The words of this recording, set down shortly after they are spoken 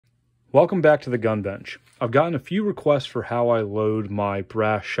Welcome back to the gun bench. I've gotten a few requests for how I load my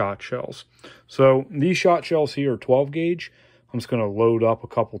brass shot shells. So these shot shells here are 12 gauge. I'm just going to load up a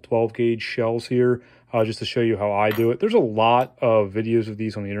couple 12 gauge shells here just to show you how I do it. There's a lot of videos of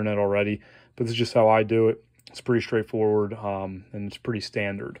these on the internet already, but this is just how I do it. It's pretty straightforward and it's pretty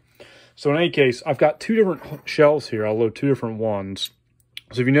standard. So in any case, I've got two different shells here. I'll load two different ones.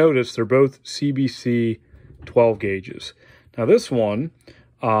 So if you notice, they're both CBC 12 gauges. Now this one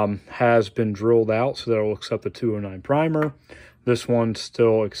has been drilled out so that it will accept the 209 primer. This one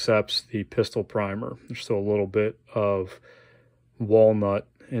still accepts the pistol primer. There's still a little bit of walnut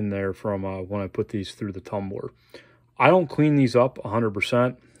in there from when I put these through the tumbler. I don't clean these up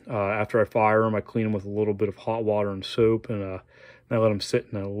 100%. After I fire them, I clean them with a little bit of hot water and soap, and I let them sit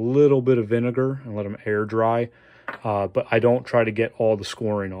in a little bit of vinegar and let them air dry. But I don't try to get all the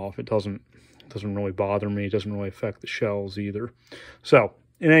scoring off. It doesn't really bother me. It doesn't really affect the shells either. So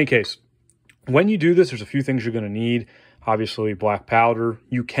in any case, when you do this, there's a few things you're going to need. Obviously, black powder.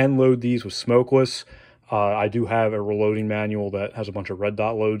 You can load these with smokeless. I do have a reloading manual that has a bunch of red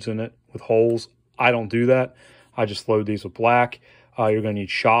dot loads in it with holes. I don't do that. I just load these with black. You're going to need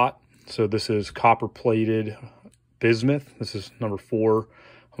shot. So this is copper plated bismuth. This is number 4. I'm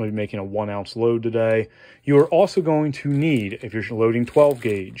going to be making a 1 ounce load today. You are also going to need, if you're loading 12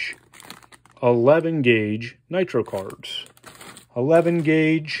 gauge, 11 gauge nitro cards, 11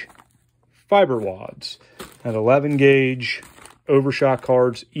 gauge fiber wads, and 11 gauge overshot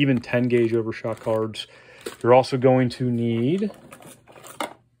cards, even 10 gauge overshot cards. You're also going to need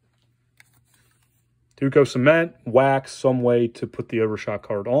Duco cement, wax, some way to put the overshot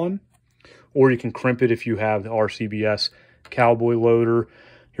card on, or you can crimp it if you have the RCBS cowboy loader.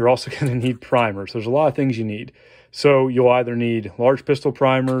 You're also going to need primers. There's a lot of things you need. So you'll either need large pistol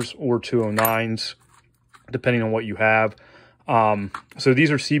primers or 209s, depending on what you have. So these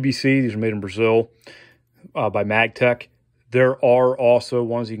are CBC. These are made in Brazil by Magtech. There are also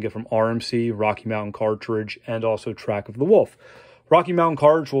ones you can get from RMC, Rocky Mountain Cartridge, and also Track of the Wolf. Rocky Mountain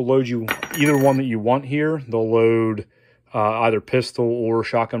Cartridge will load you either one that you want here. They'll load either pistol or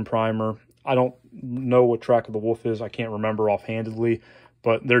shotgun primer. I don't know what Track of the Wolf is. I can't remember offhandedly,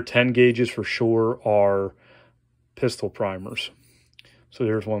 but their 10 gauges for sure are pistol primers. So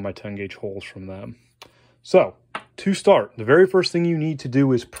there's one of my 10 gauge holes from them. So to start, the very first thing you need to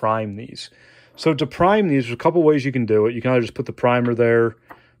do is prime these. So to prime these, there's a couple ways you can do it. You can either just put the primer there,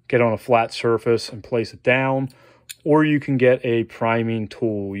 get on a flat surface and place it down, or you can get a priming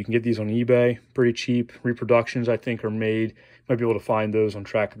tool. You can get these on eBay, pretty cheap. Reproductions, I think, are made. You might be able to find those on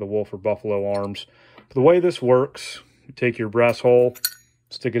Track of the Wolf or Buffalo Arms. But the way this works, you take your brass hole,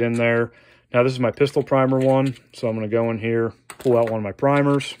 stick it in there. Now this is my pistol primer one, so I'm going to go in here, pull out one of my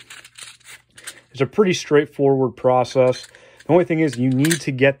primers. It's a pretty straightforward process. The only thing is you need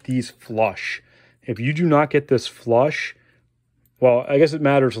to get these flush. If you do not get this flush, well, I guess it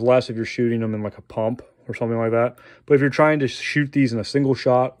matters less if you're shooting them in like a pump or something like that. But if you're trying to shoot these in a single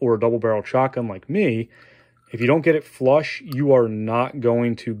shot or a double-barreled shotgun like me, if you don't get it flush, you are not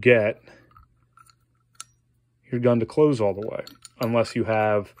going to get your gun to close all the way, unless you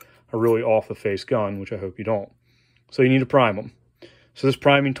have a really off-the-face gun, which I hope you don't. So you need to prime them. So this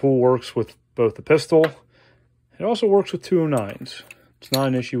priming tool works with both the pistol. It also works with 209s. It's not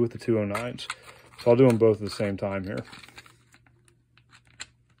an issue with the 209s. So I'll do them both at the same time here.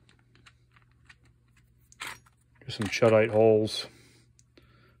 Just some Chudite holes.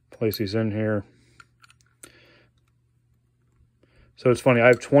 Place these in here. So it's funny, I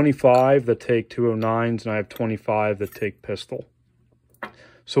have 25 that take 209s and I have 25 that take pistol.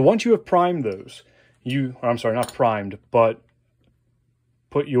 So once you have primed those, I'm sorry, not primed, but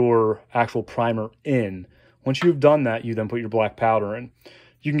put your actual primer in. Once you've done that, you then put your black powder in.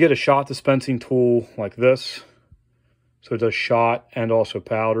 You can get a shot dispensing tool like this. So it does shot and also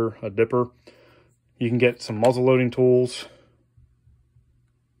powder, a dipper. You can get some muzzle loading tools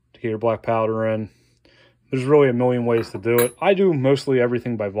to get your black powder in. There's really a million ways to do it. I do mostly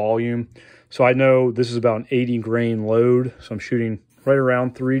everything by volume. So I know this is about an 80 grain load. So I'm shooting right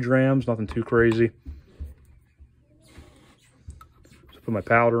around 3 grams, nothing too crazy. So put my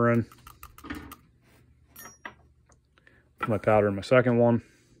powder in. Put my powder in my second one.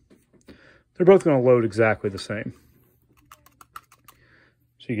 They're both going to load exactly the same.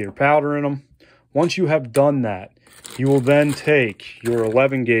 So you get your powder in them. Once you have done that, you will then take your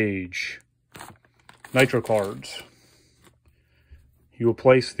 11 gauge nitro cards. You will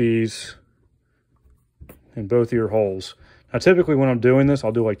place these in both of your holes. Now typically when I'm doing this,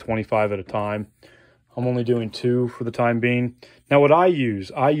 I'll do like 25 at a time. I'm only doing 2 for the time being. Now what I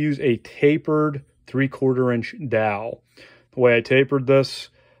use a tapered 3/4 inch dowel. The way I tapered this,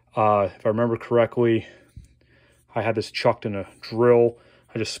 If I remember correctly, I had this chucked in a drill.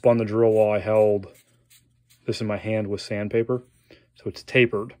 I just spun the drill while I held this in my hand with sandpaper. So it's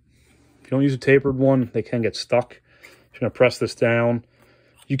tapered. If you don't use a tapered one, they can get stuck. I'm going to press this down.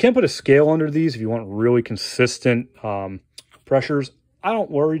 You can put a scale under these if you want really consistent pressures. I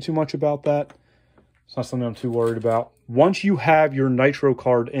don't worry too much about that. It's not something I'm too worried about. Once you have your nitro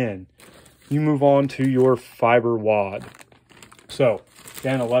card in, you move on to your fiber wad. So,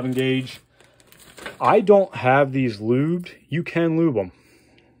 again, 11 gauge. I don't have these lubed. You can lube them.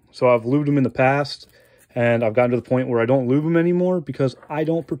 So I've lubed them in the past, and I've gotten to the point where I don't lube them anymore because I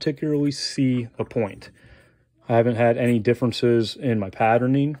don't particularly see the point. I haven't had any differences in my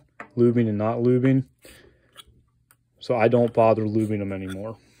patterning, lubing and not lubing. So I don't bother lubing them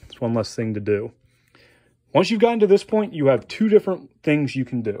anymore. It's one less thing to do. Once you've gotten to this point, you have two different things you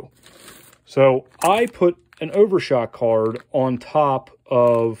can do. So I put an overshot card on top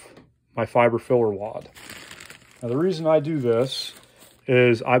of my fiber filler wad. Now the reason I do this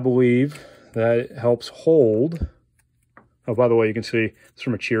is I believe that it helps hold. Oh, by the way, you can see it's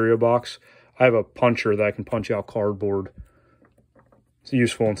from a Cheerio box. I have a puncher that I can punch out cardboard. It's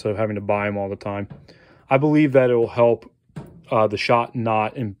useful instead of having to buy them all the time. I believe that it will help the shot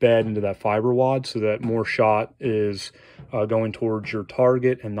not embed into that fiber wad so that more shot is going towards your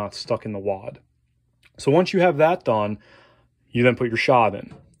target and not stuck in the wad. So once you have that done, you then put your shot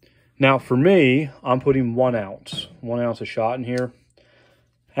in. Now for me, I'm putting 1 ounce. 1 ounce of shot in here.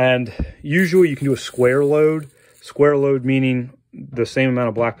 And usually you can do a square load. Square load meaning the same amount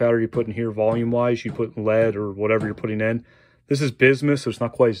of black powder you put in here volume-wise, you put lead or whatever you're putting in. This is bismuth, so it's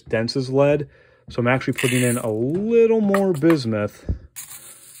not quite as dense as lead. So I'm actually putting in a little more bismuth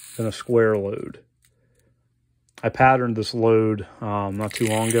than a square load. I patterned this load not too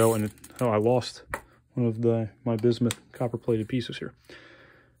long ago, and I lost one of my bismuth copper-plated pieces here.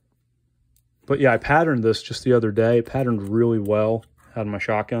 But yeah, I patterned this just the other day. It patterned really well out of my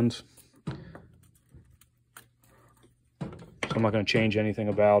shotguns. So I'm not going to change anything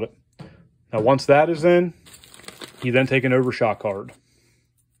about it. Now, once that is in, you then take an overshot card.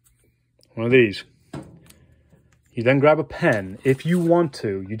 One of these. You then grab a pen if you want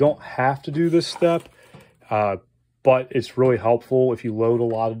to. You don't have to do this step, but it's really helpful if you load a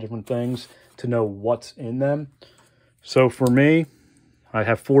lot of different things to know what's in them. So for me, I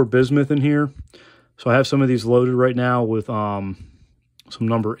have 4 bismuth in here. So I have some of these loaded right now with some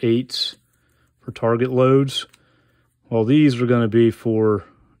number 8s for target loads. Well, these are going to be for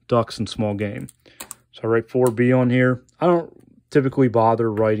ducks and small game. So I write 4B on here. I don't typically bother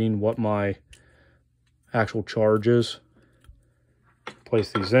writing what my actual charge is.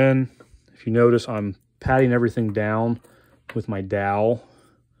 Place these in. If you notice, I'm patting everything down with my dowel.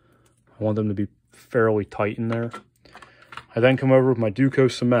 I want them to be fairly tight in there. I then come over with my Duco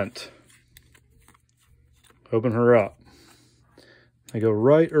cement. Open her up. I go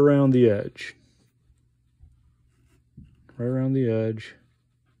right around the edge. Right around the edge.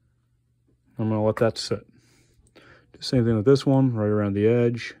 I'm going to let that sit. Do the same thing with this one, right around the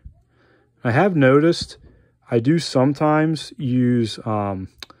edge. I have noticed I do sometimes use 10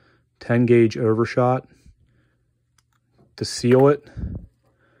 gauge overshot to seal it,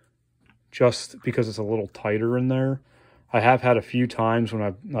 just because it's a little tighter in there. I have had a few times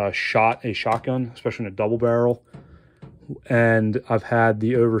when I've shot a shotgun, especially in a double barrel, and I've had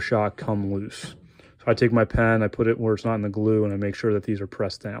the overshot come loose. So I take my pen, I put it where it's not in the glue, and I make sure that these are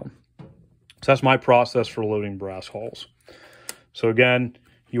pressed down. So that's my process for loading brass hulls. So again,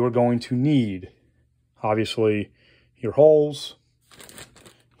 you are going to need, obviously, your holes.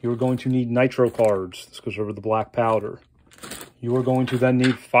 You are going to need nitro cards. This goes over the black powder. You are going to then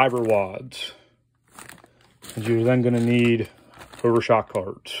need fiber wads. And you're then going to need overshot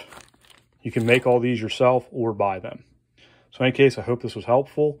cards. You can make all these yourself or buy them. So in any case, I hope this was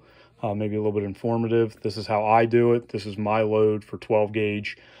helpful, maybe a little bit informative. This is how I do it. This is my load for 12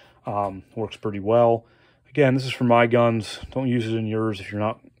 gauge. Works pretty well. Again, this is for my guns. Don't use it in yours if you're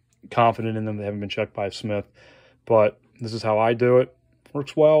not confident in them. They haven't been checked by a smith. But this is how I do it.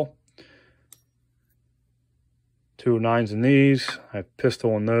 Works well. 209s in these. I have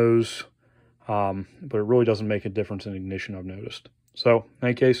pistol in those. But it really doesn't make a difference in ignition, I've noticed. So, in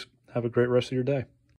any case, have a great rest of your day.